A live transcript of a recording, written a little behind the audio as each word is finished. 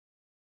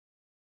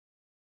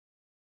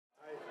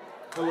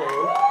Hello.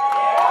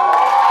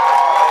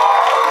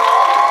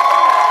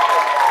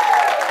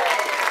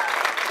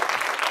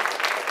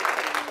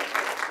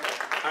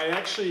 I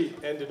actually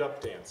ended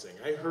up dancing.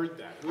 I heard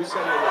that. Who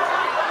said I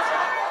wasn't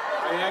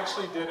dancing? I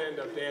actually did end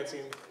up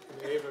dancing,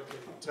 and Ava can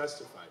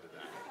testify to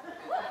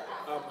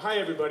that. Hi,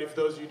 everybody. For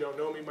those of you who don't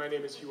know me, my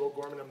name is Hugh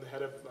O'Gorman. I'm the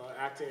head of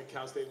acting at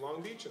Cal State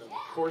Long Beach, and I'm the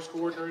course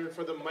coordinator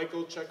for the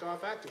Michael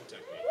Chekhov Acting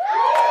Technique.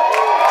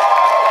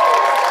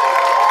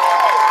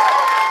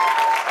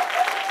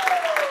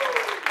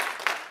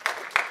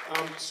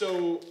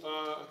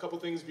 A couple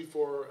things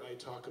before I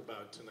talk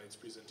about tonight's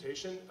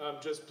presentation.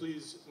 Just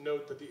please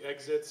note that the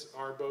exits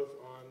are both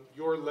on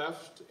your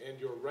left and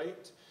your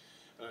right.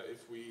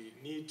 If we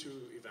need to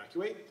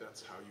evacuate,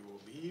 that's how you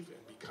will leave,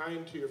 and be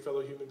kind to your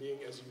fellow human being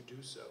as you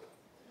do so.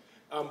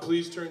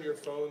 Please turn your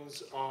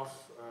phones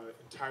off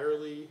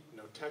entirely,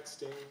 no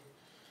texting.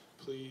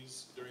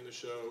 Please, during the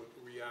show,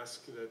 we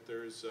ask that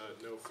there's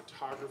no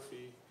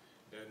photography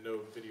and no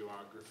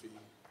videography,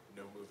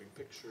 no moving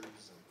pictures,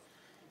 and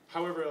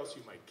however else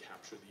you might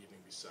capture the evening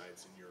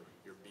besides in your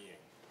being.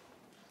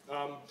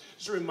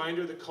 Just a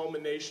reminder, the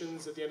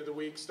culminations at the end of the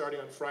week,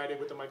 starting on Friday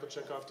with the Michael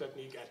Chekhov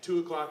Technique at 2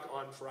 o'clock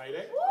on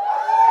Friday,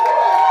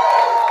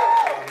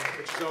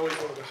 which is always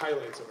one of the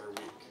highlights of our week.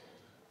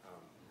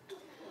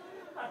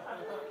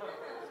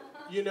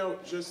 You know,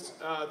 just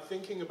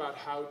thinking about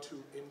how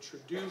to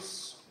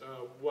introduce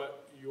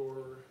what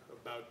you're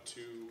about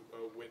to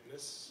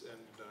witness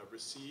and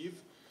receive,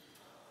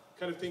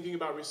 kind of thinking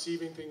about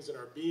receiving things in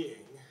our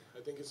being, I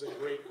think is a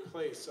great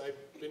place. I've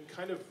been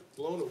kind of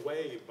blown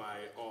away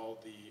by all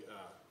the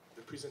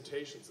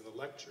presentations and the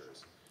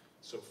lectures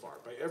so far,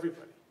 by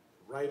everybody,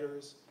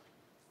 writers,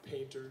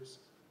 painters,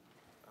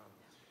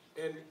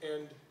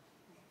 and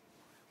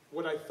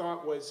what I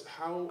thought was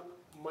how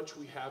much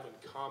we have in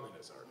common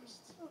as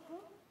artists.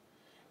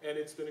 And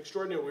it's been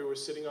extraordinary. We were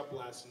sitting up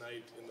last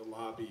night in the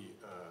lobby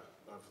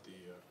of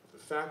the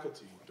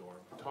faculty dorm,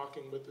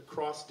 talking with the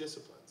cross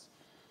disciplines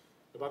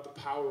about the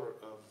power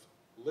of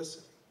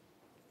listening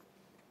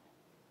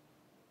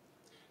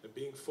and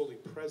being fully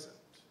present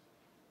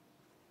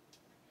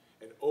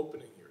and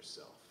opening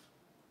yourself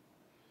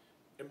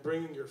and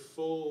bringing your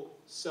full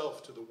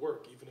self to the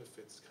work, even if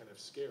it's kind of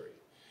scary.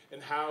 And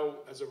how,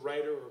 as a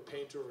writer or a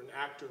painter or an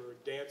actor or a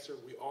dancer,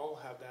 we all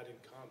have that in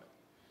common.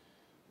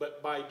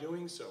 But by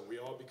doing so, we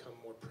all become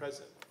more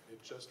present.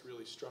 It just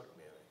really struck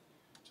me. And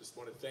I just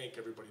want to thank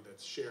everybody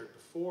that's shared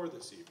before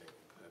this evening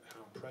and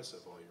how impressive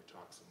all your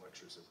talks and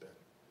lectures have been.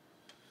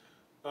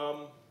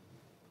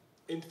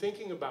 In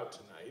thinking about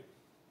tonight,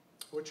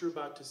 what you're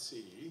about to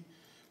see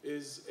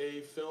is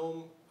a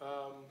film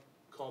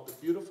called The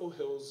Beautiful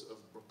Hills of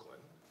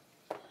Brooklyn,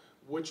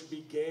 which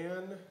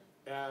began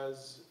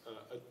as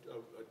a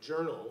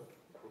journal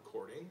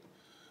recording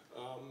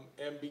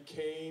and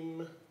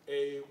became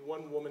a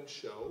one-woman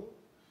show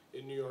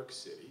in New York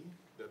City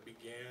that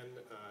began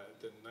at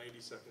the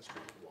 92nd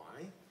Street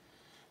Y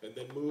and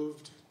then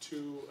moved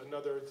to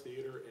another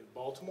theater in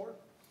Baltimore.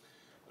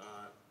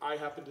 I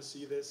happened to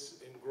see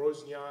this in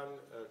Grozny,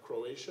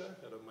 Croatia,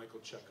 at a Michael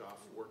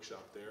Chekhov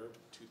workshop there,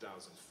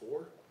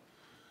 2004.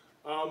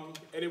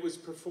 And it was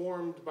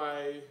performed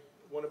by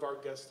one of our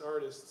guest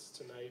artists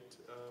tonight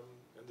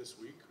and this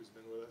week, who's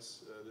been with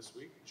us this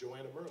week,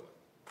 Joanna Merlin.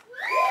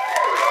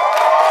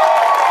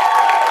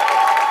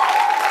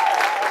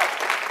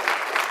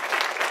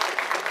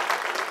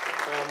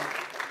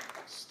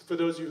 For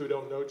those of you who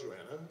don't know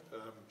Joanna,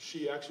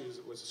 she actually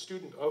was a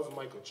student of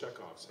Michael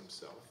Chekhov's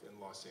himself in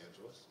Los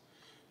Angeles,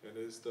 and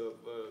is the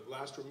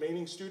last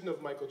remaining student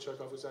of Michael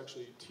Chekhov who's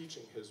actually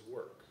teaching his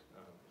work,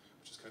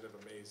 which is kind of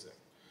amazing.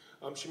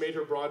 She made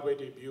her Broadway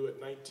debut at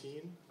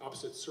 19,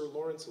 opposite Sir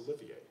Laurence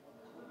Olivier.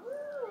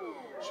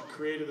 She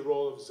created the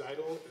role of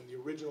Zeidel in the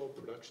original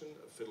production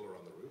of Fiddler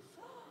on the Roof.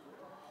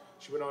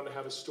 She went on to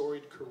have a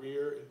storied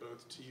career in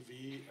both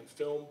TV and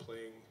film,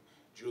 playing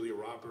Julia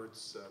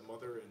Roberts'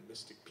 mother in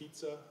Mystic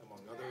Pizza, among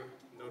other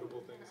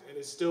notable things, and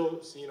is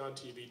still seen on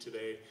TV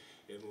today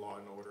in Law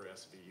 & Order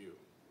SVU.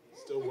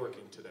 Still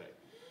working today.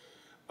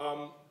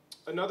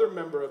 Another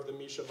member of the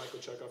Misha Michael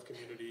Chekhov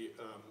community,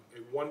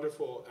 a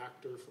wonderful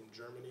actor from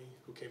Germany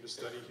who came to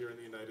study here in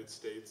the United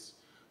States,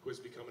 who has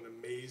become an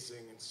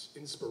amazing and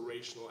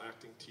inspirational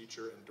acting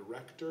teacher and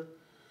director,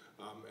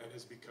 and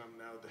has become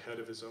now the head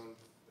of his own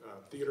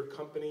theater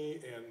company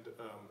and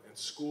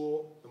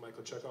school, the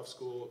Michael Chekhov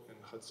School in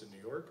Hudson,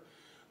 New York,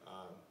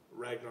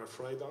 Ragnar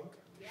Freidank.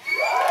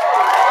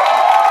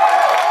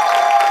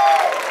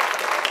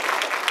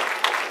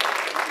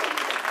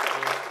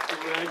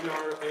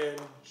 Ragnar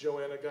and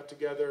Joanna got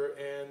together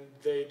and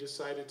they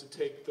decided to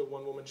take the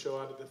one-woman show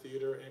out of the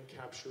theater and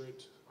capture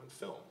it on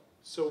film.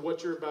 So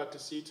what you're about to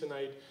see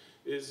tonight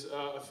is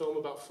a film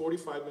about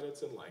 45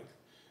 minutes in length.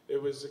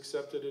 It was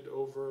accepted at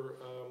over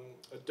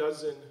a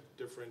dozen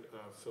different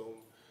film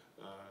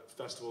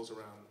festivals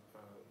around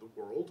the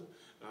world,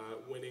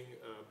 winning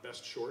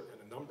Best Short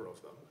in a number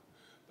of them.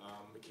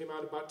 It came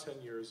out about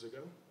 10 years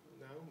ago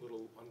now, a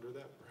little under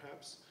that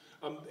perhaps.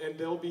 And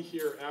they'll be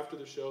here after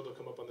the show. They'll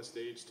come up on the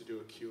stage to do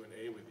a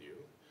Q&A with you.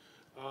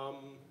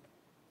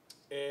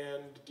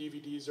 and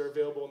DVDs are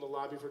available in the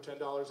lobby for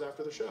 $10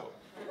 after the show.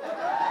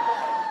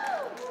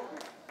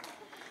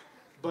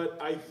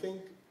 But I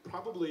think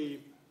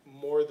probably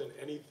more than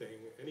anything,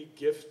 any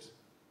gift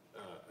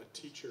a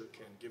teacher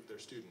can give their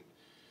student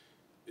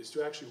is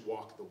to actually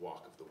walk the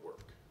walk of the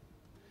work.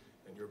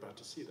 And you're about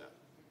to see that.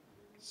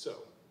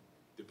 So,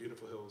 the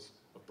beautiful hills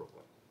of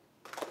Brooklyn.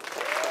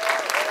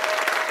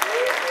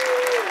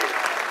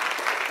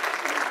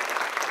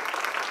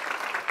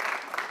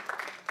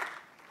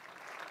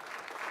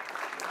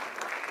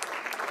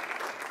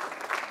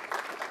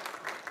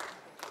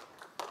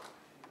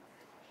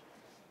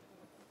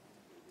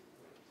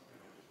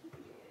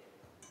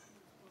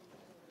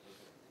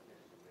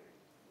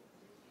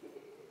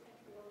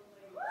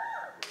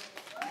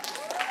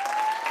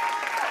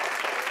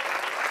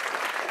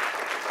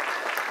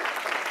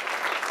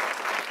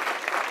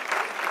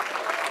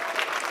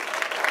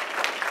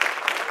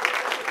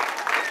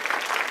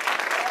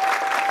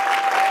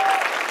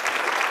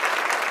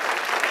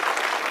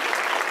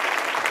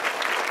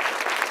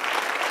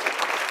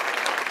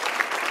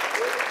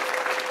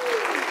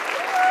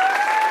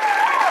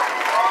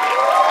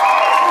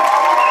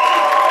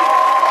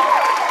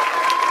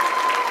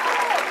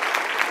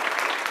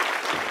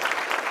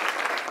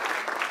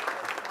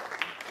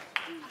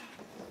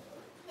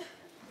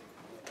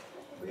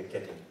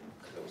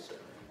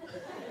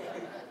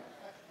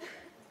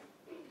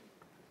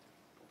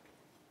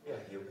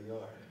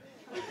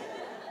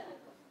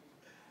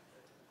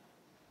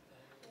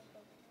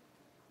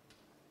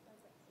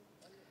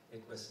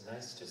 It was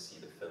nice to see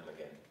the film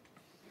again.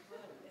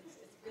 It's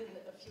been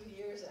a few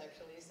years,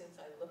 actually, since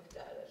I looked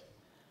at it.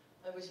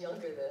 I was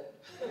younger then.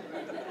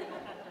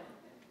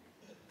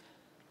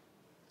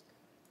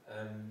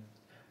 I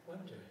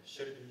wonder,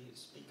 should we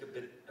speak a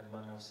bit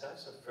among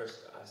ourselves, or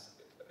first ask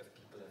if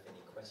people have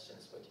any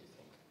questions? What do you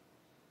think?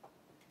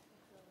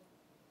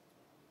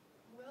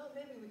 Well,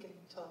 maybe we can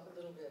talk a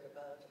little bit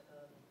about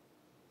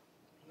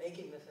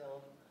making the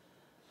film.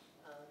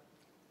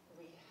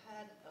 We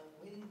had a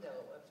window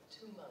of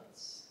 2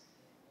 months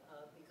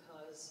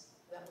because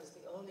that was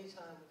the only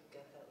time we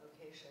could get that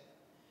location.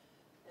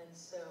 And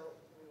so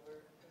we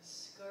were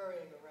just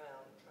scurrying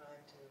around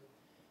trying to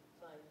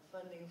find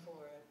funding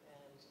for it.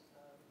 And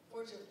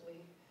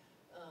fortunately,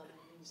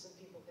 some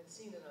people had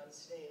seen it on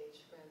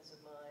stage, friends of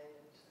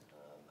mine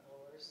and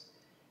ours.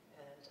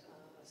 And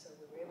so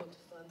we were able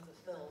to fund the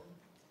film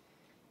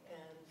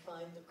and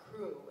find the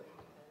crew,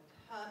 and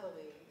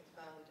happily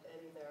found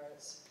Eddie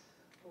Merritz,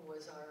 who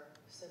was our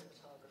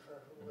cinematographer,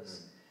 who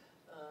was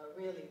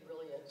really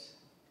brilliant.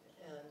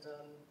 And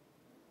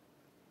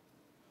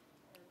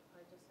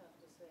I just have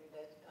to say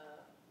that,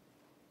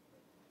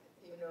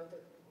 you know,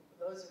 that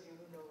those of you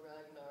who know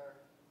Ragnar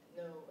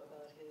know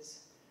about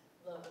his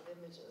love of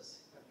images.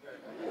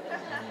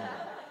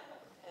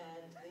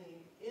 And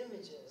the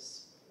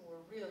images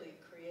were really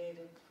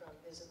created from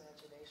his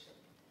imagination.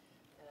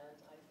 And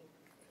I think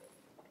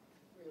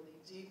really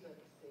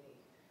deepened the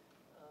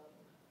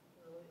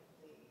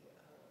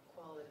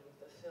quality of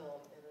the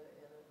film in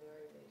a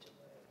very major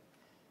way.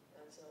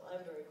 And so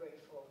I'm very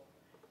grateful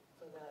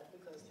for that,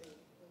 because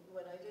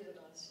when I did it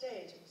on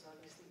stage, it was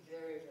obviously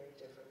very, very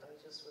different. I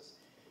just was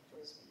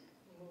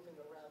moving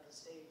around the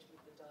stage with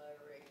the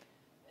diary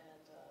and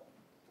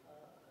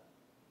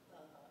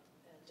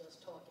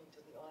just talking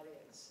to the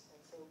audience. And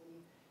so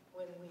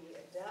when we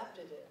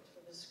adapted it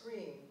for the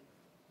screen,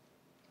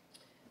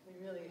 we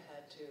really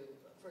had to,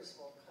 first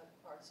of all, cut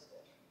parts of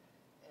it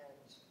and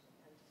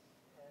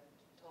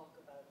talk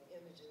about the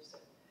images.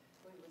 And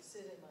we would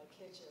sit in my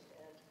kitchen,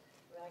 and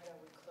Ragnar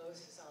would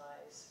close his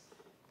eyes,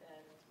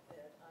 and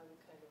I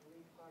would kind of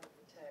read part of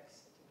the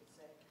text, and he would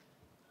say,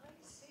 "I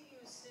see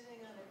you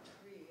sitting on a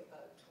tree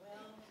about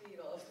 12 feet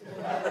off the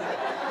ground."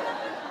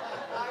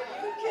 Are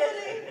you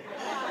kidding?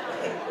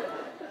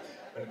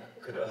 One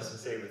could also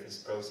say with this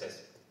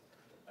process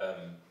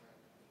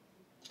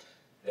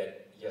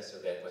that, so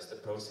that was the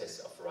process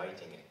of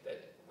writing it,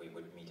 that we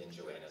would meet in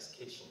Joanna's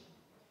kitchen,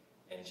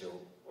 and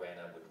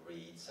Joanna would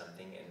read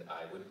something, and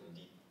I would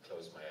indeed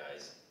close my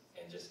eyes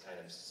and just kind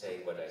of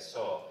say what I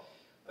saw.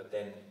 But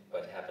then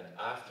what happened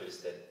after is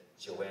that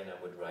Joanna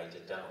would write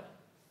it down.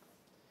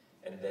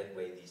 And that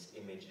way these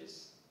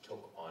images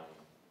took on,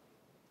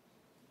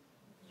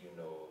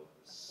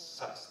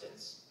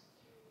 substance.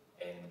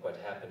 And what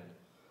happened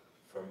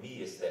for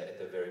me is that at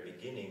the very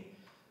beginning,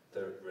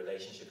 the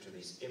relationship to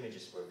these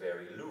images were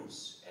very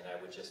loose, and I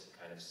would just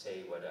kind of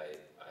say what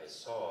I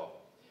saw.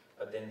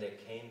 But then there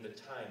came the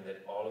time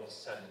that all of a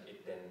sudden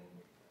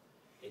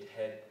it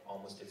had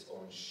almost its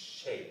own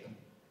shape,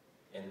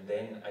 and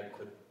then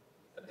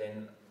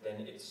then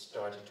it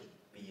started to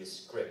be a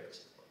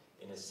script,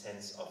 in a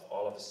sense of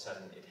all of a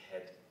sudden it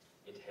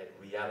had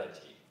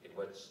reality. It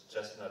was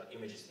just not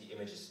images. The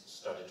images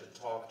started to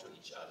talk to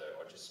each other,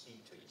 or to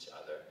speak to each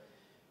other,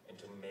 and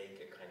to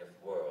make a kind of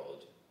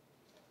world.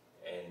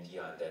 And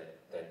yeah,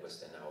 that was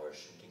then our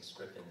shooting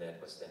script, and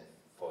that was then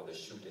for the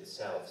shoot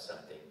itself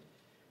something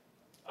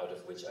out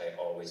of which I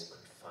always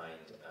could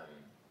find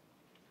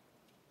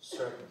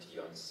certainty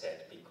on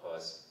set,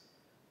 because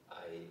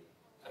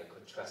I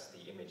could trust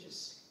the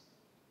images,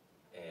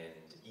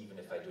 and even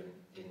if I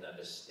didn't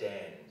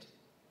understand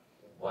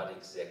what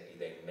exactly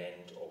they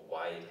meant or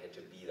why it had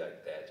to be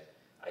like that,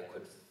 I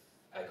could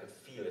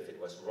feel if it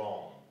was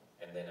wrong,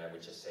 and then I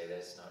would just say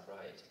that's not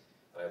right.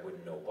 But I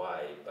wouldn't know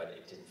why, but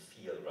it didn't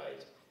feel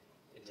right.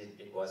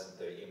 It wasn't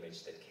the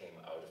image that came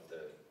out of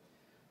the,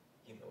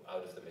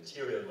 out of the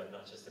material, but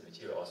not just the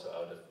material, also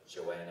out of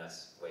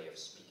Joanna's way of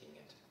speaking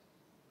it.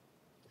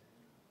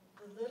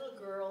 The little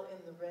girl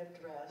in the red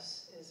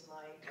dress is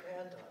my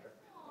granddaughter.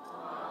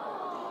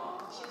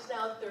 She's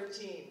now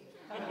 13.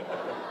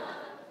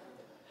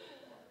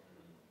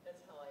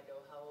 That's how I know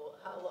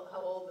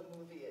how old the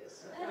movie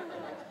is.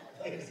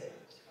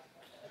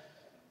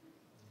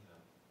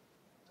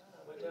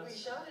 We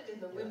shot it in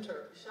the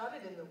winter. We shot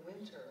it in the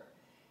winter,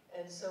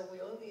 and so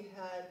we only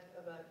had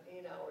about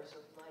 8 hours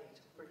of light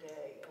per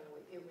day, and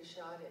it was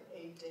shot in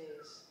 8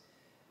 days,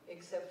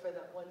 except for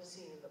that one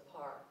scene in the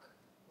park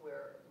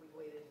where we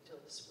waited until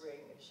the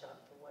spring and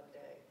shot for 1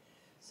 day.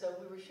 So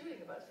we were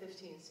shooting about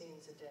 15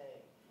 scenes a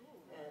day,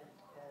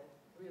 and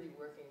really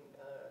working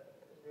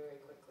very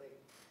quickly.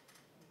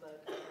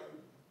 But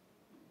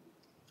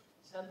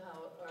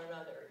somehow or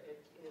another, it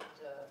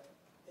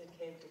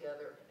came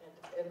together,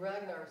 and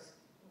Ragnar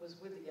was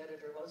with the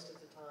editor most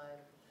of the time,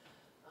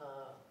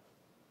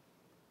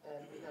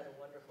 and we had a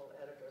wonderful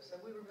editor. So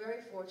we were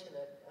very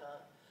fortunate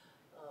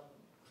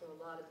for a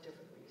lot of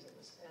different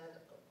reasons. And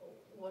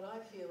what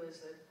I feel is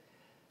that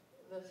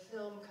the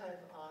film kind of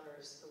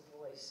honors the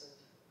voice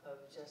of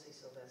Jesse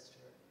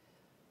Sylvester.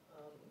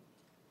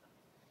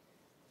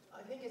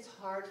 I think it's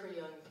hard for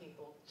young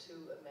people to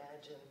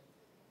imagine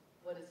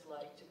what it's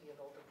like to be an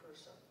older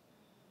person.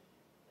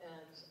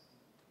 And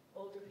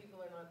older people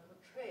are not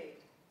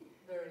portrayed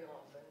very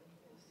often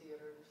in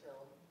theater and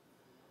film.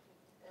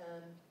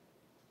 And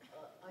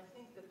I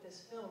think that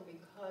this film,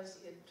 because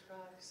it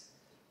tracks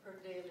her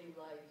daily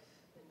life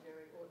and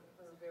her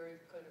very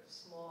kind of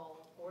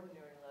small,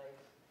 ordinary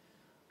life,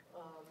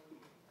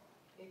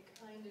 it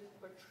kind of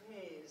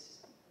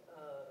portrays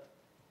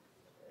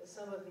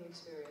some of the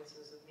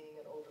experiences of being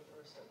an older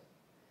person.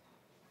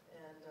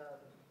 And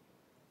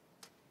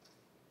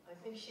I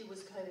think she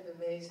was kind of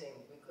amazing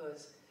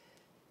because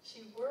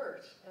she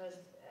worked, as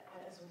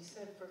we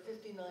said, for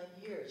 59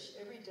 years.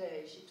 Every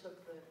day she took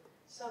the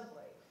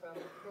subway from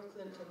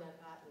Brooklyn to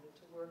Manhattan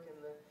to work in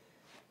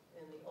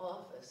the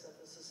office of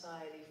the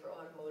Society for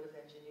Automotive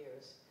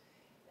Engineers.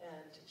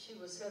 And she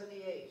was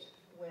 78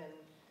 when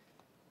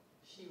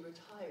she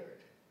retired,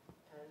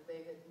 and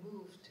they had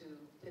moved to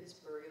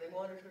Pittsburgh. They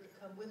wanted her to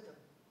come with them.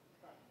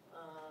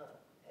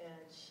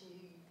 And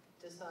she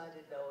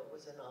decided, no, it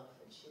was enough,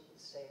 and she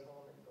would stay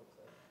home in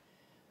Brooklyn.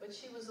 But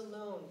she was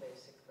alone,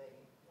 basically,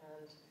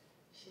 and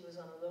she was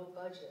on a low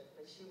budget,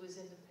 but she was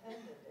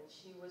independent, and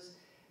she was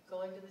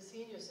going to the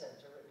senior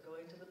center and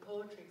going to the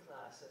poetry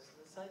classes,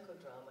 the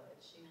psychodrama, and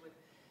she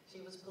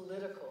was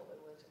political and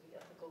went to the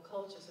Ethical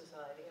Culture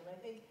Society. And I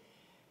think,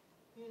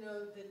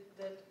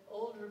 that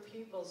older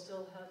people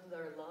still have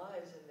their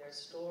lives and their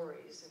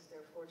stories if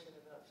they're fortunate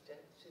enough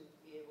to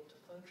be able to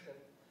function,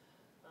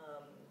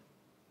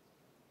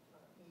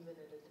 even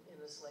in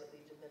a slightly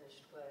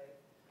diminished way.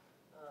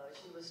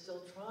 She was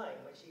still trying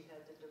when she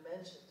had the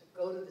dementia to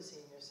go to the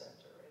senior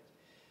center. And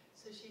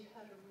so she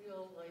had a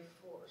real life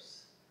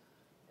force.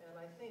 And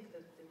I think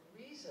that the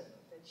reason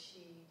that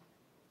she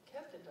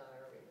kept a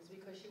diary was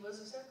because she was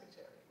a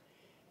secretary.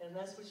 And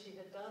that's what she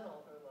had done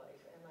all her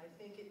life. And I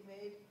think it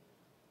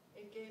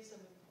gave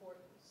some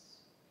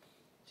importance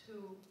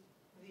to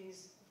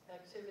these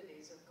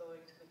activities of going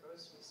to the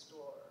grocery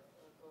store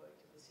or going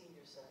to the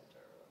senior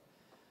center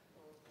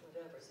or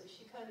whatever. So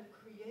she kind of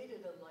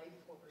created a life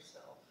for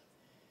herself.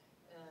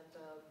 And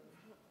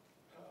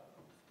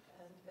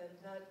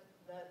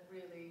that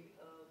really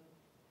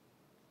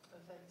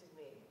affected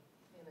me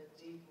in a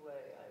deep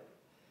way.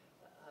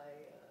 I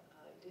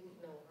didn't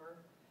know her,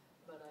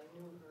 but I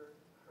knew her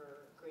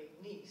great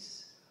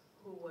niece,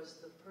 who was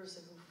the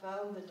person who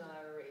found the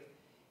diary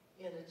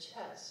in a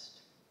chest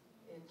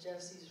in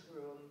Jessie's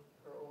room,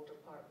 her old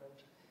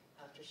apartment,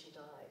 after she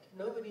died.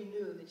 Nobody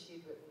knew that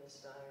she'd written this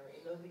diary.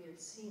 Nobody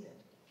had seen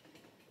it.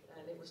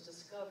 And it was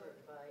discovered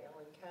by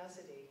Ellen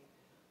Cassidy,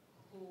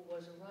 who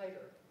was a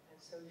writer. And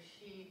so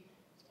she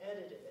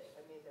edited it.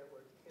 I mean, there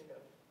was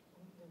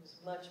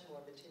much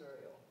more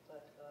material,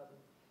 but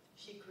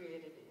she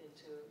created it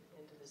into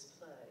this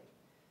play.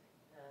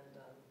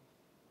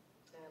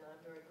 And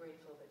I'm very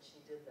grateful that she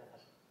did that,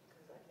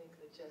 because I think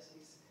that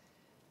Jessie's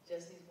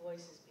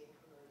voice is being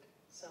heard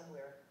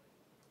somewhere,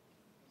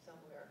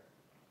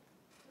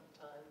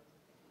 sometime.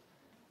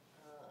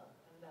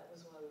 And that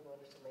was why we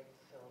wanted to make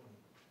the film.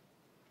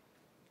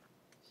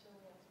 Shall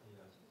we ask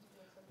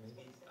questions?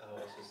 Maybe I'll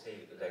also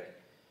say,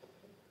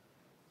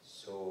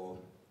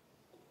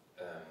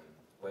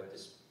 what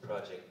this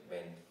project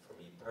meant for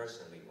me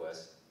personally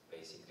was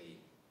basically,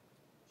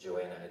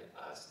 Joanna had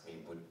asked me,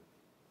 would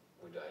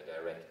I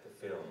direct the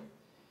film?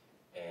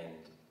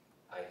 And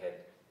I had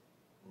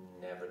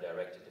never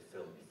directed a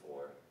film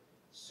before,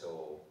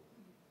 so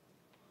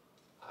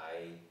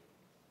I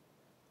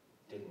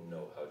did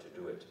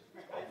do it,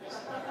 obviously.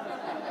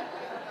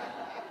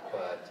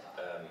 But,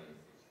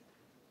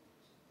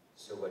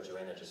 so what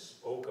Joanna just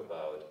spoke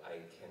about, I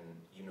can,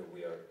 you know,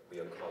 we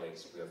are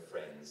colleagues, we are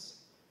friends,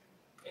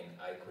 and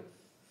I could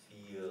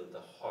feel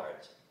the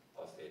heart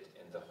of it,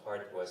 and the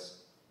heart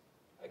was,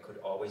 I could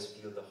always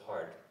feel the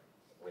heart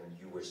when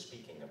you were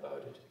speaking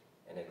about it,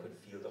 and I could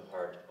feel the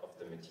heart of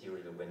the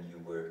material when you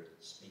were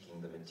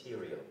speaking the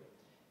material.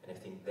 And I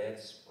think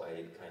that's why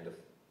it kind of,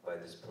 why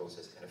this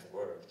process kind of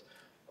worked,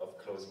 of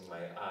closing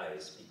my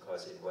eyes,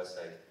 because it was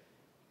like,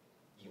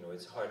 you know,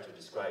 it's hard to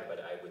describe, but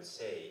I would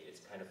say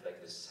it's kind of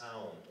like the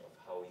sound of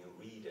how you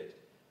read it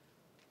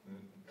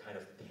kind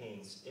of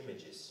paints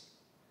images.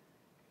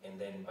 And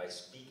then by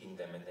speaking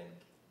them and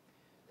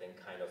then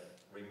kind of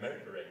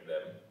remembering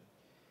them,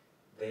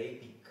 they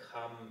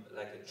become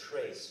like a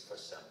trace for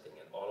something,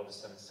 and all of a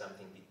sudden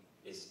something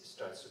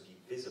starts to be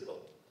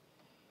visible.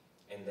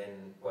 And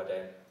then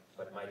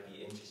what might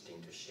be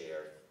interesting to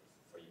share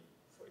for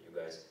you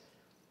guys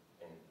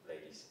and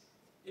ladies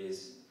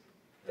is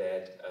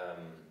that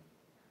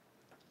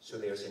so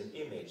there's an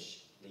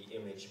image. The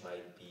image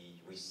might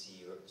be, we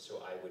see her,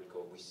 so I would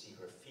go, we see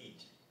her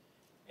feet.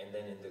 And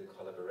then in the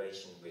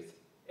collaboration with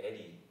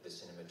Eddie, the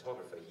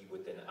cinematographer, he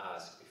would then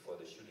ask before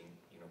the shooting,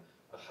 you know,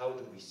 well, how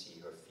do we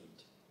see her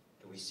feet?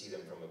 Do we see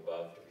them from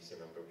above? Do we see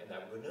them from, and I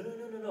would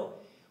go, no.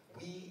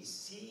 We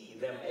see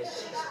them as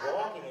she's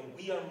walking and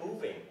we are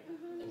moving.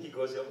 And he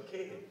goes,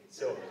 okay.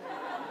 So,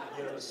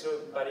 you know, so,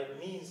 but it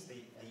means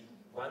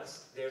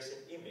once there's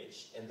an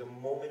image, and the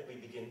moment we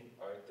begin,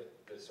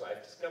 so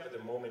I've discovered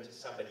the moment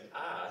somebody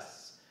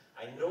asks,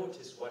 I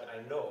notice what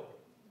I know.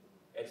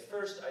 At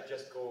first I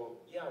just go,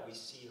 yeah, we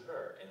see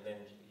her. And then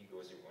he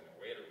goes,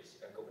 where do we see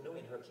her? I go, no,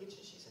 in her kitchen,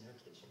 she's in her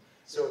kitchen.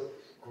 So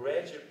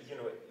gradually, you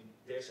know,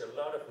 there's a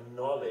lot of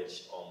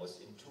knowledge, almost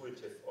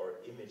intuitive or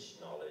image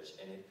knowledge,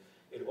 and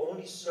it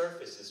only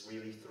surfaces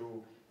really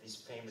through these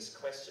famous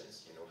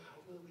questions, you know, how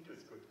will we do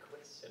this? Good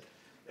question.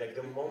 Like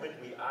the moment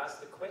we ask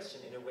the question,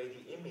 in a way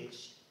the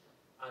image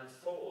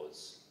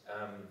unfolds.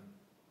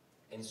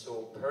 And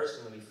so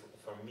personally,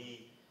 for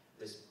me,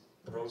 this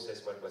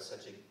process, what was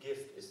such a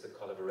gift, is the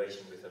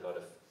collaboration with a lot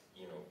of,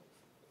 you know,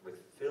 with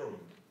film,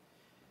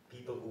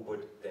 people who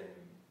would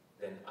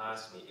then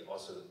ask me,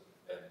 also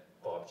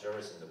Bob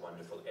Jurison, the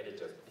wonderful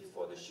editor,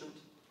 before the shoot,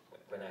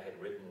 when I had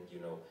written, you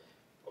know,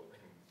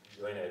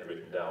 Joanna had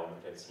written down,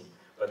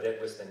 but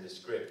that was then the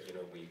script, you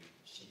know,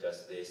 she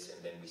does this,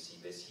 and then we see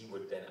this. He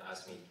would then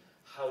ask me,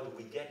 how do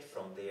we get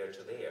from there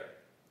to there?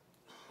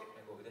 I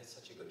go, that's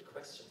such a good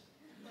question.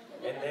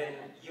 And then,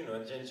 you know,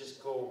 and then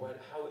just go, well,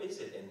 how is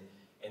it?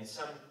 And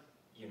some,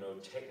 you know,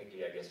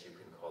 technically, I guess you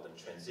can call them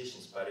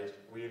transitions, but it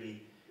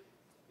really,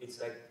 it's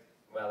like,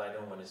 well, I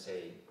don't want to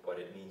say what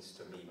it means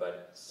to me,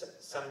 but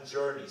some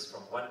journeys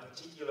from one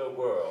particular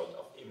world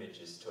of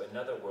images to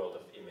another world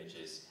of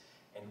images,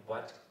 and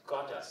what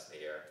got us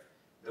there,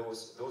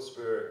 those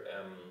were,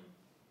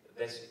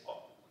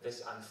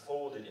 this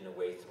unfolded in a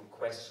way through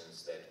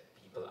questions that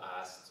people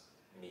asked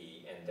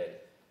me, and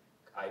that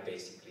I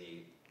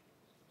basically,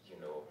 you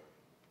know,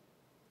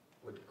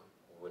 would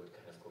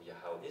kind of go, yeah,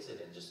 how is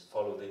it? And just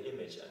follow the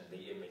image, and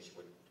the image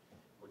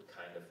would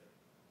kind of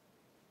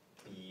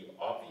be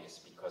obvious,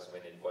 because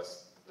when it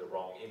was the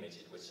wrong image,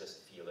 it would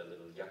just feel a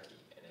little yucky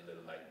and a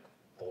little like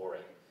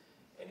boring.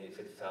 And if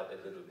it felt a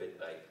little bit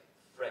like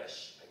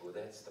fresh, I go,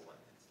 that's the one,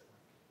 that's the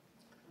one.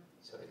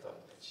 So I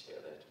thought I'd share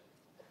that.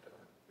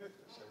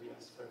 Shall we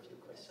ask for a few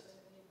questions?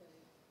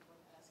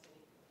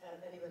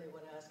 Anybody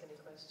want to ask any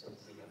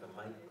questions? We have a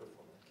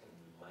microphone that can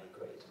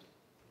migrate.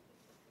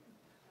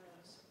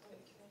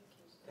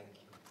 Thank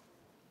you.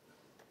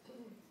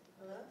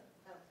 Hello?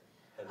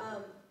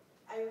 Hello.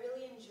 I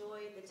really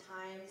enjoyed the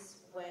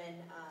times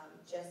when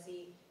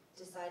Jesse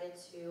decided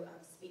to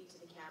speak to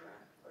the camera,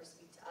 or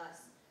speak to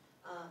us.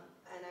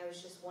 And I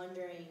was just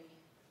wondering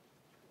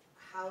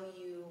how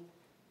you,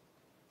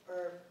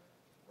 or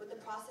what the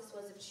process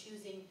was of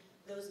choosing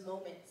those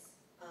moments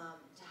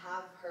to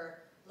have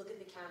her look at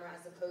the camera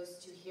as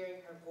opposed to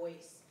hearing her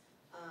voice,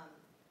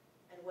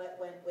 and what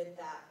went with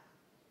that.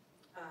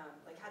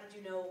 Like, how did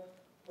you know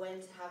when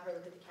to have her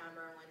look at the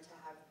camera and when to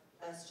have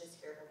us just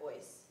hear her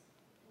voice?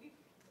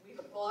 We've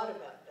thought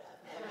about that.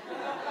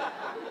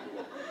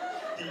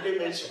 The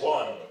image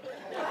won.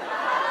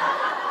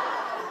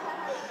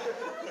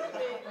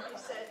 We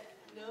said,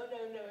 no,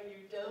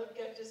 you don't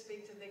get to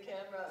speak to the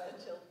camera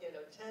until,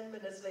 10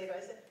 minutes later.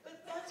 I said,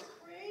 but that's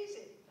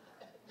crazy.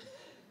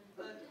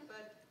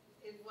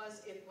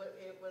 but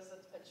it was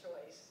a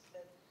choice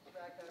that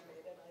Ragnar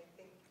made, and I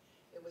think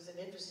it was an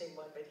interesting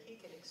one, but he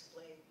can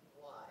explain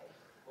why.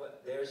 Well,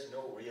 there's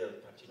no real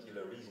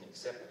particular reason,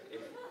 except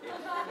it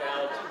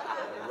felt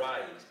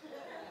right.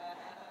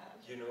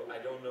 You know, I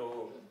don't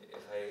know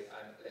if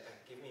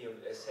give me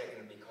a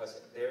second,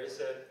 because there's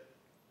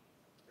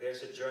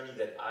a journey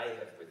that I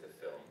have with the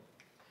film,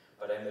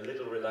 but I'm a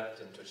little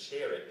reluctant to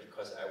share it,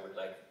 because I would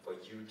like for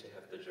you to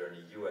have the journey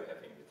you are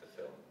having with the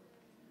film.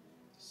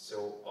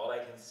 So all I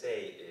can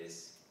say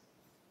is,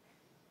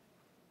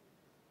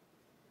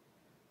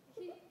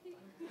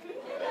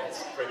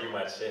 that's pretty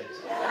much it.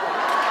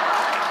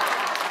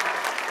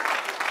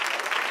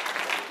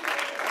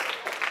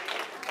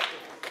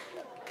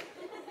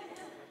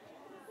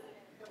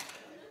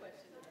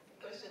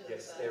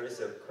 Yes, there is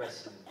a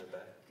question in the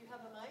back. Do you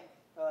have a mic?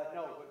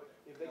 No, but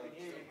if they can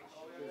hear me,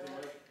 there's a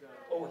mic.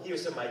 Oh,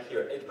 here's a mic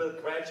here. It will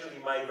gradually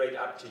migrate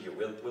up to you.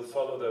 We'll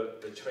follow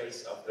the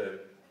trace of the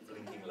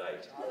blinking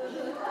light.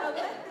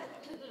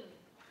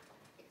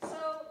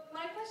 So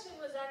my question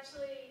was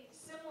actually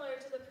similar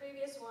to the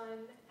previous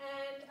one,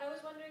 and I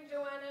was wondering,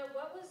 Joanna,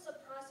 what was the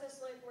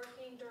process like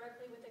working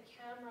directly with the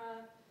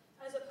camera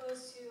as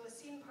opposed to a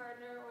scene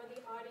partner or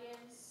the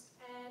audience?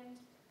 And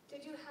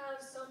did you have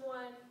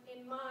someone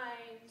in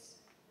mind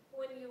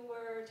when you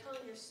were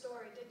telling your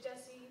story?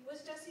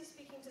 Was Jesse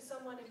speaking to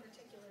someone in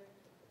particular?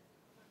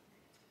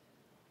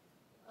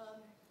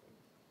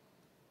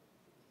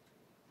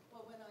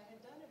 Well, when I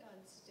had done it on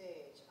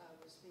stage, I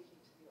was speaking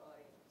to the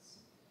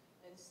audience.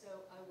 And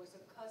so I was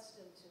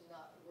accustomed to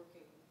not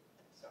working,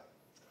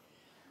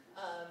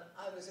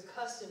 I was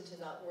accustomed to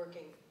not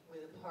working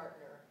with a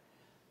partner.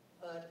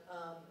 But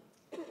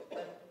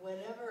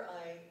whenever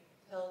I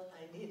felt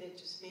I needed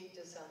to speak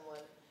to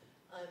someone,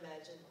 I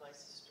imagined my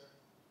sister.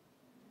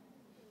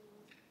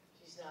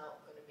 She's now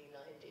going to be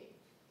 90.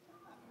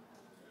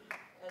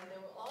 And there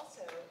were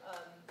also,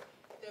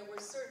 there were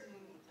certain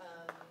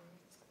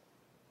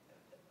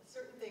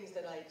things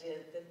that I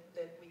did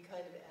that we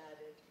kind of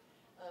added.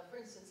 For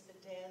instance, the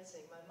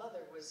dancing. My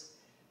mother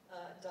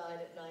died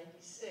at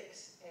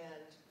 96,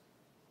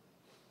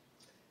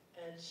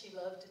 and she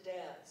loved to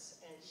dance,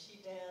 and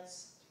she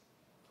danced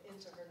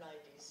into her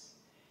 90s.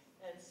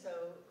 And so,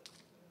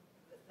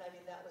 I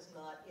mean, that was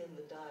not in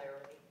the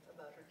diary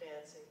about her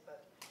dancing,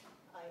 but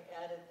I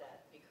added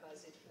that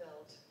because it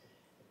felt,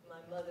 my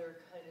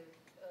mother kind of,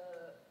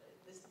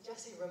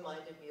 Jessie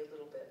reminded me a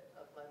little bit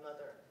of my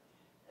mother.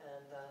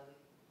 And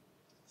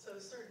so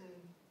certain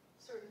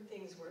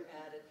things were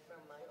added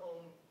from my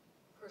own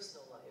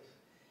personal life,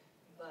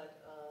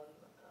 but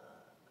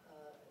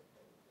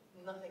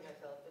nothing I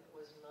felt that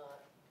was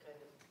not kind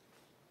of,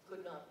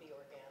 could not be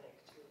organic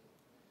to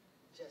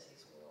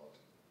Jessie's world.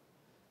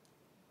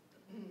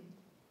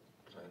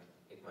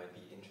 It might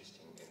be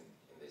interesting in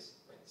this,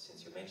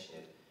 since you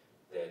mentioned it,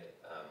 that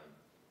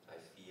I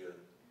feel,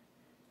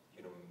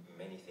 you know,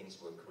 many things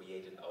were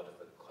created out of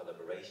a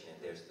collaboration,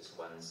 and there's this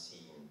one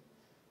scene.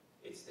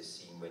 It's the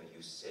scene when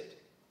you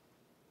sit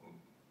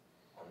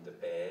on the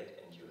bed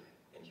and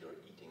you're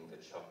eating the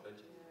chocolate.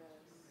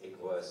 Yes. It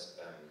was,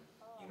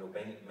 you know,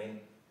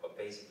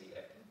 basically,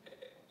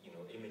 you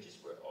know, images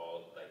were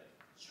all like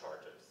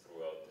charted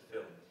throughout the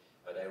film.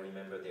 But I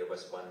remember there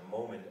was one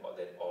moment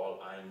that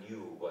all I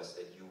knew was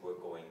that you were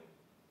going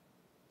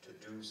to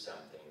do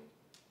something,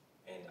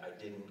 and I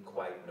didn't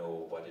quite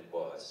know what it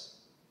was.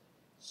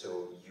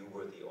 So you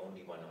were the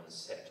only one on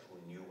set who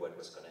knew what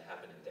was going to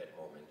happen in that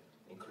moment,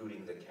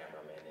 including the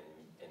cameraman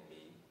and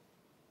me.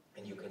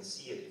 And you can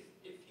see it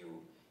if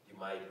you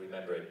might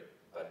remember it,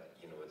 but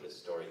you know, the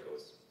story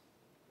goes,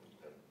 you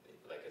know,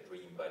 like a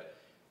dream, but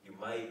you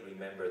might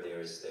remember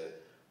there's the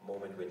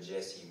moment when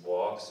Jessie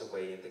walks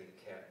away and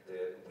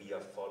we are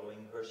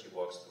following her. She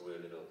walks through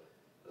a little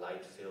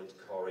light-filled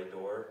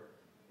corridor,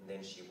 and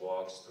then she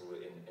walks through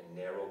a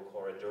narrow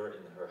corridor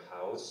in her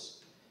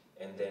house,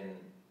 and then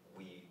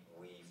we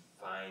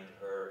find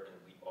her, and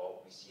we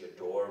see a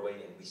doorway,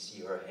 and we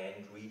see her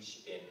hand reach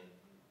in,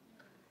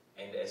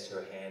 and as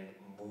her hand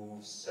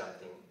moves,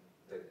 something,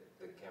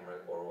 the camera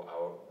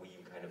or we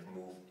kind of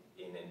move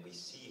in, and we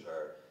see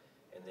her,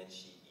 and then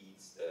she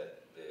eats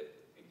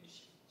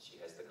she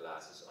has the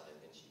glasses on,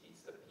 and then she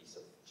eats the piece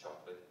of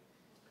chocolate.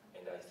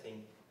 And I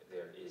think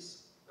there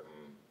is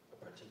a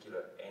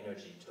particular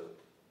energy to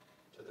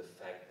the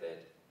fact that,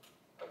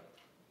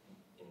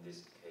 in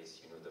this case,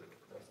 you know, the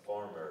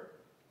performer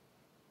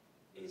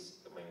is,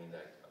 I mean,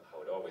 like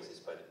how it always is,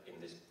 but in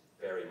this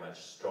very much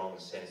strong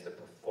sense, the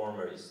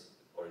performer is,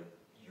 or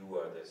you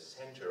are the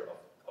center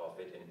of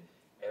it, and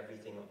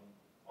everything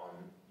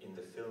in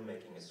the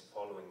filmmaking is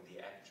following the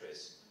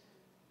actress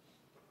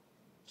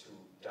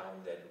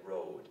down that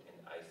road, and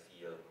I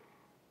feel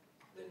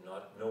the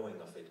not knowing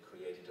of it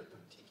created a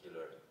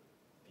particular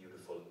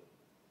beautiful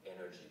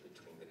energy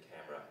between the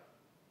camera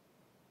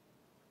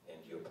and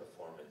your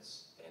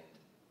performance, and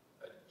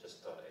I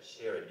just thought I'd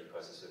share it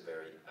because it's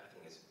I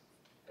think it's,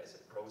 as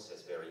a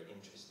process, very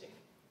interesting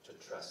to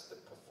trust the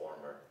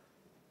performer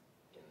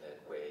in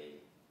that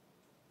way,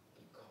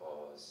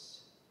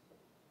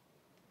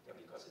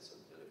 because it's a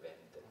real event.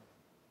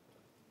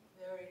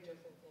 Very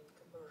different than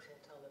commercial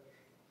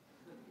television.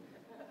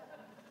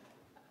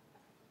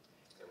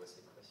 There was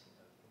a question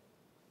out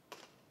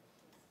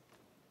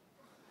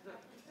there.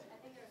 I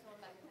think there's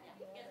one back there.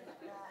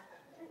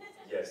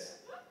 Yes.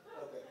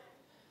 Okay.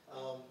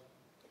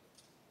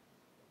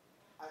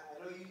 I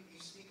know you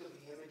speak of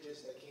the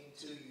images that came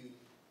to you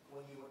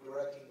when you were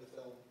directing the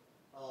film.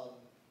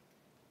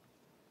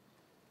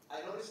 I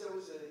noticed there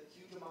was a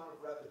huge amount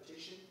of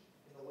repetition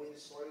in the way the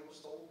story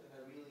was told, and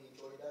I really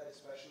enjoyed that,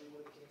 especially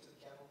when it came to the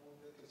camera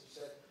movement, because you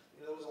said,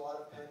 you know, there was a lot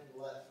of penning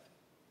left,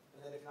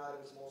 and then if not,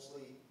 it was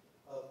mostly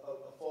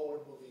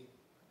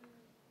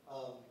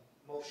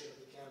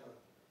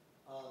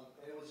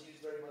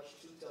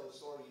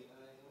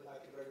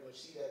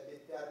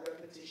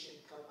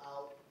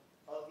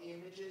the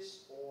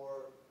images,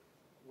 or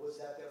was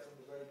that there from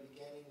the very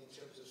beginning in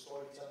terms of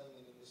storytelling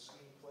and in the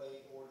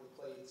screenplay or the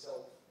play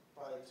itself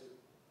prior to?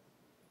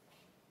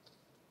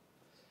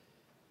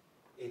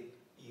 It,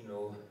 you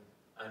know,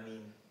 I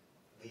mean,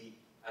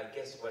 I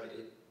guess what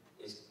it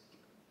is,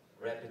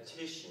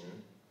 repetition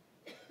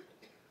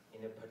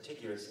in a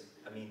particular,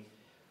 I mean,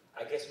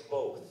 I guess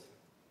both.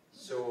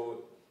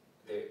 So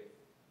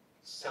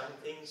some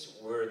things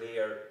were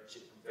there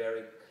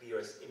very clear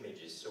as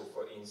images. So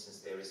for instance,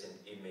 there is an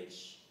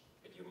image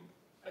that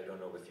I don't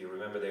know if you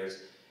remember,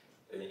 there's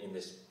in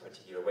this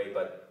particular way,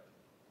 but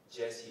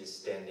Jessie is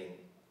standing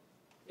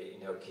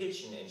in her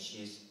kitchen and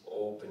she's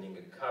opening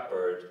a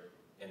cupboard,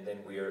 and then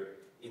we're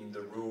in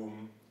the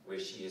room where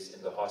she is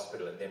in the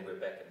hospital, and then we're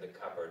back in the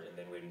cupboard, and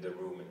then we're in the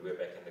room and we're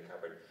back in the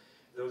cupboard.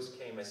 Those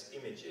came as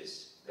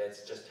images.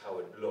 That's just how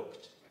it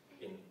looked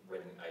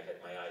when I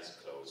had my eyes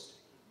closed.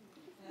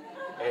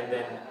 And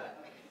then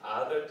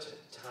other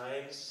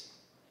times,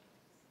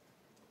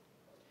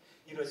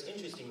 you know, it's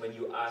interesting when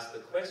you ask the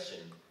question,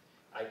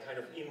 I kind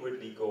of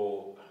inwardly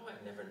go, oh,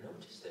 I never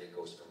noticed that it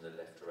goes from the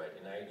left to right.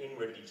 And I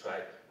inwardly try,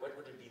 what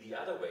would it be the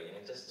other way? And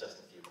it just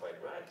doesn't feel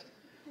quite right.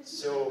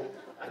 So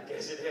I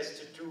guess it has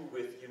to do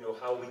with, you know,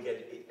 how we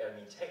get, I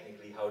mean,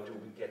 technically, how do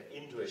we get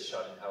into a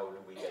shot and how do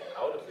we get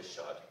out of a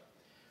shot?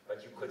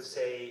 But you could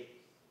say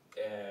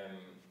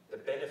the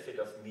benefit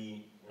of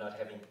me not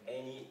having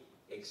any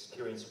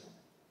experience,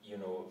 you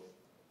know,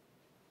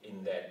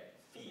 in that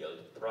field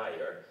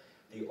prior,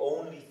 the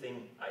only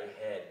thing I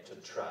had to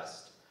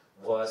trust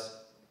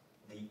was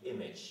the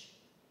image.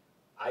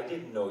 I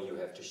didn't know you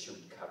have to shoot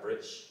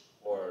coverage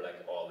or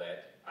like all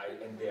that,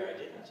 and there I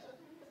didn't.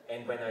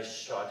 And when I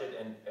shot it,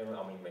 and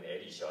I mean when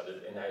Eddie shot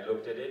it, and I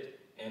looked at it,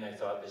 and I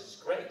thought, this is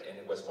great, and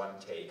it was one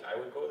take, I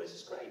would go, this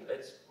is great,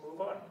 let's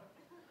move on.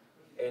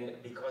 And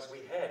because we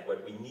had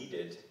what we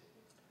needed,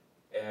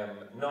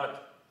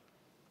 not,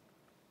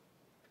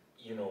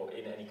 you know,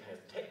 in any kind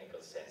of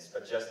technical sense,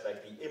 but just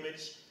like the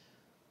image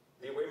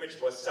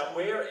was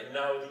somewhere, and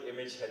now the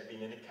image had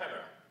been in a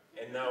camera.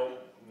 And now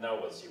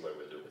we'll see what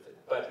we'll do with it.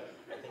 But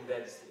I think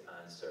that's the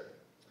answer.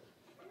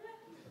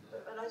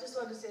 But I just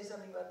wanted to say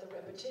something about the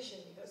repetition,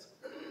 because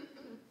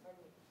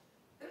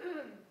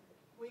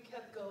we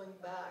kept going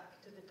back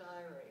to the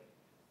diary,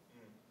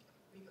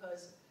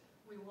 because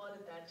we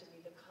wanted that to be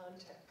the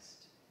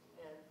context,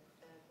 and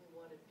we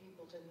wanted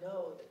people to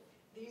know that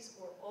these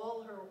were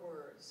all her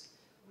words.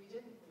 We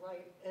didn't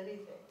write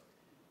anything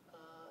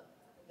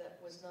that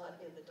was not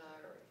in the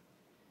diary.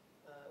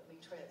 We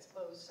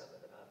transposed some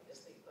of it,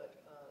 obviously, but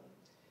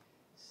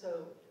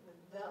so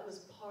that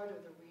was part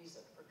of the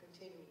reason for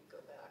continuing to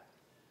go back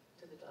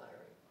to the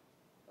diary.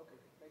 Okay,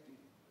 thank you.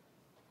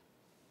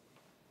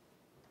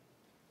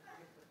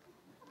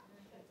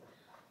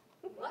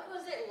 What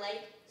was it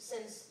like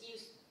since you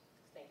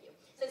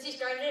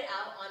started it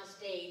out on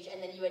stage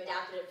and then you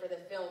adapted it for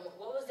the film?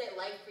 What was it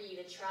like for you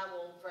to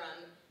travel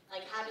from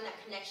like having that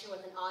connection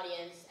with an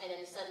audience and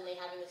then suddenly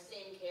having the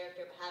same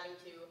character but having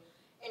to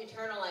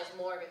internalize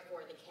more of it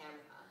for the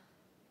camera?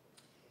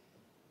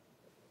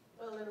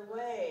 Well, in a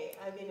way,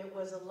 I mean, it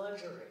was a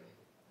luxury.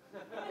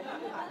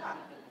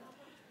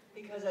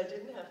 Because I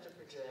didn't have to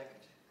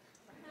project,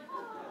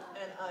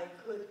 and I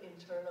could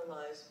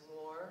internalize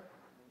more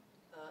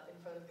in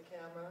front of the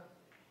camera.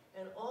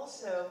 And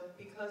also,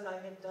 because I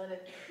had done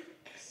it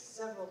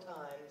several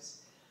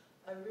times,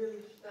 I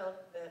really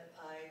felt that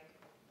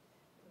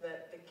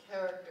the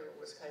character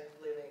was kind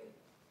of living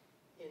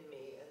in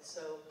me. And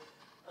so,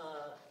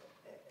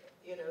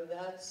 you know,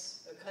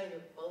 that's a kind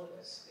of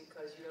bonus,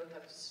 because you don't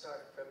have to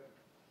start from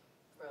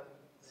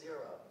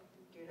zero,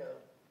 you know,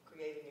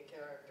 creating a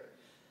character.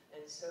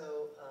 And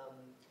so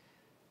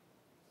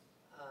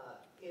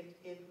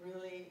it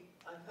really,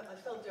 I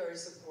felt very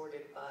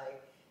supported by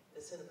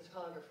the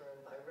cinematographer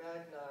and by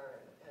Ragnar,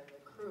 and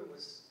the crew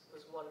was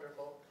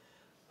wonderful.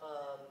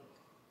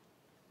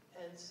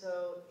 And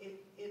so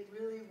it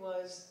really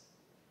was,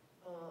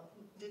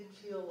 didn't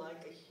feel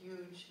like a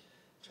huge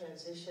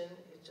transition.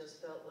 It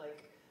just felt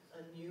like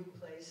a new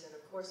place, and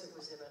of course it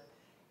was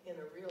in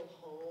a real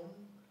home,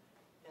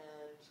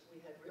 and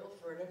we had real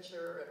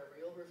furniture and a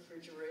real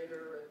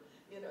refrigerator, and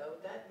you know,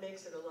 that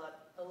makes it a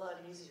lot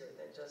easier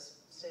than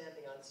just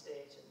standing on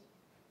stage and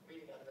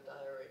reading out of a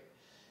diary.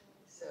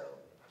 So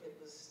it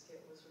was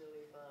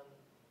really fun.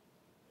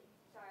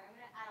 Sorry, I'm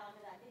going to add on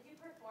to that. Did you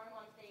perform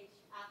on stage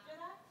after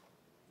that?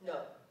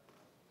 No.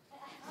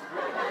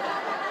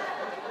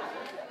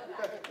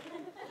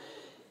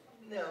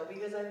 No,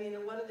 because I mean,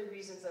 one of the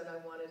reasons that I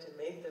wanted to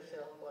make the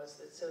film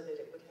was so that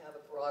it would have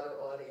a broader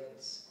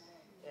audience,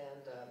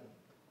 and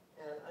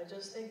I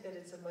just think that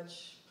it's a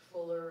much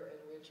fuller and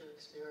richer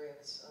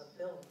experience on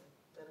film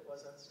than it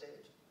was on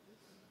stage.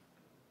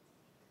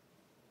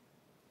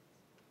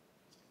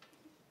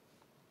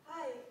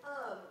 Hi,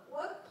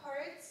 what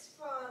parts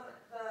from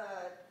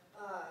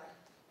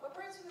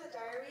the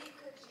diary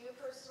could you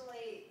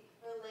personally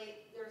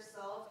relate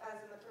yourself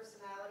as in the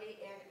personality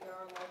and your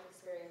own life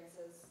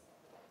experiences?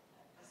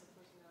 As a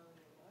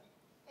personality, what?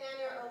 And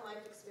your own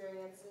life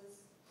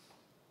experiences.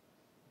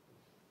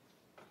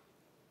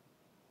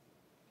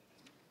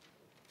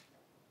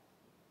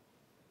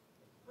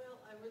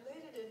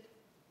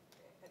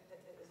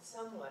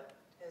 somewhat,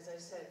 as I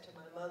said, to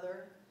my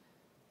mother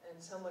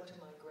and somewhat to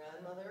my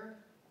grandmother.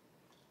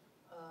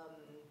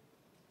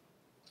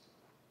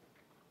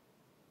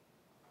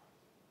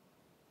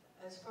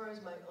 As far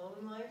as my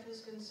own life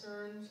is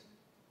concerned,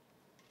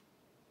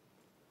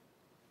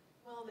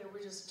 well, there were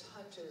just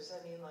touches. I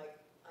mean, like,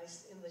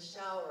 in the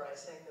shower, I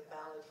sang the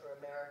Ballad for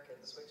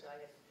Americans, which I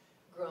had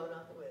grown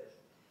up with.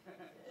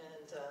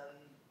 And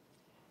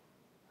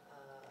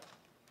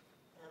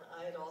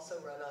I had also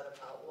run out of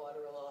hot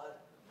water a lot.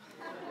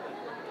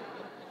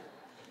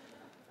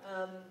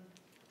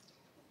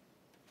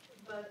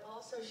 But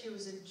also, she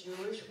was a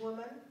Jewish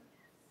woman.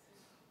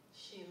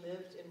 She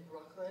lived in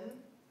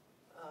Brooklyn,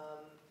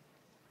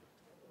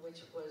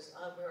 which was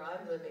where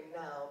I'm living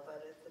now,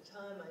 but at the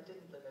time I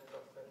didn't live in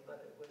Brooklyn,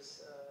 but it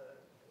was,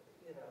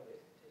 you know,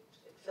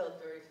 it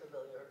felt very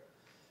familiar.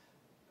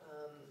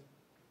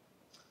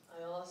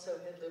 I also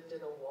had lived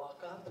in a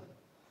walk-up,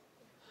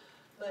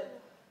 but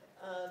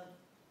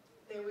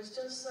there was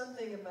just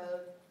something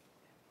about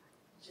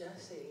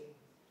Jessie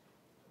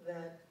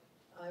that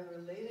I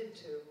related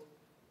to.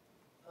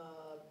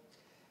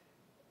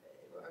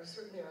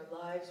 Certainly our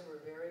lives were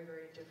very,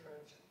 very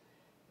different,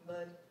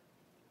 but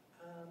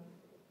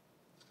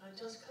I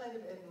just kind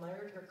of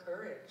admired her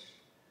courage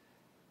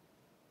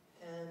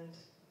and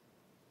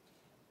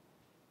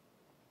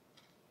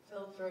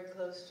felt very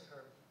close to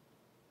her.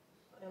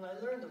 And I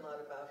learned a lot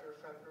about her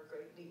from her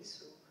great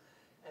niece who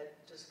had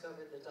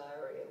discovered the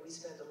diary, and we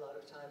spent a lot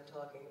of time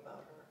talking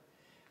about her.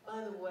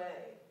 By the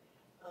way,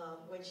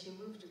 when she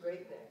moved to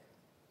Great Neck,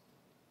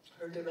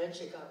 her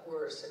dementia got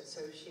worse, and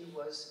so she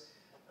was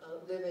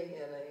living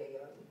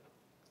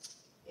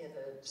in a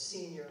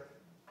senior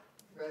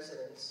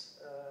residence.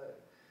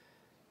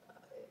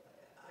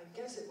 I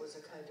guess it was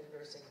a kind of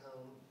nursing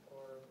home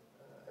or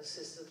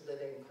assisted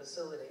living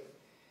facility.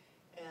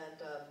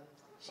 And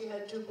she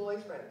had 2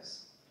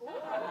 boyfriends.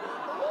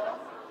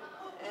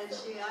 And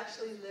she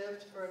actually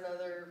lived for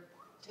another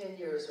 10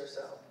 years or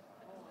so.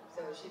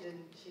 So she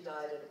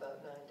died at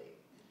about 90.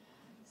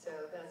 So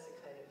that's a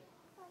kind of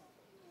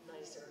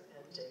nicer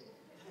ending.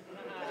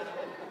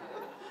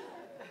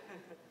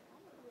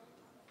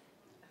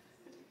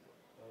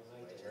 All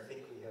right, I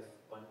think we have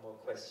one more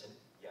question.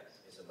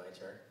 Yes. Is it my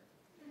turn?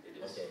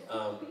 It is. Okay.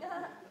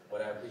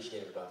 What I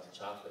appreciated about the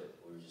chocolate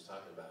we were just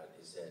talking about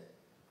is that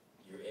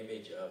your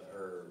image of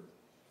her,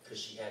 because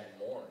she hadn't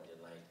mourned,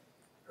 and like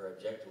her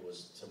objective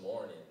was to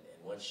mourn,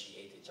 and once she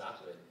ate the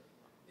chocolate,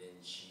 then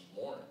she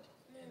mourned,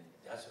 and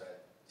that's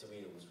what to me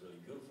it was really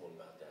beautiful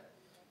about that.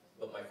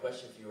 But my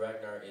question for you,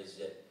 Ragnar, is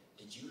that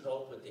did you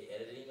help with the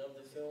editing of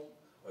the film,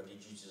 or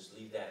did you just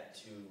leave that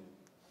to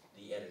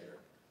the editor?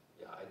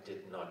 Yeah, I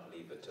did not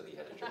leave it to the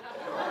editor.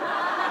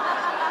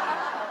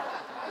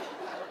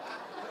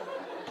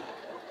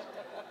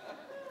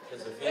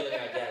 Because the feeling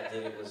I got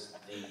that it was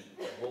the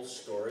whole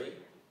story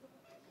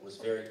was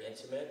very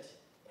intimate,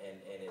 and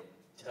it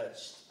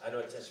touched, I know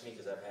it touched me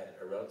because I've had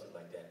a relative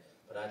like that,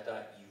 but I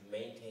thought you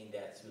maintained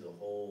that through the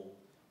whole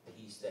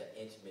piece, that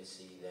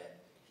intimacy, that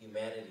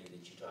humanity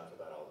that you talk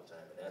about all the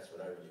time, and that's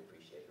what I really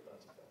appreciated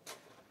about the film.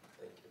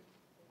 Thank you.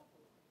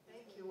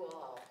 Thank you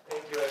all.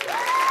 Thank you,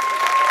 everybody.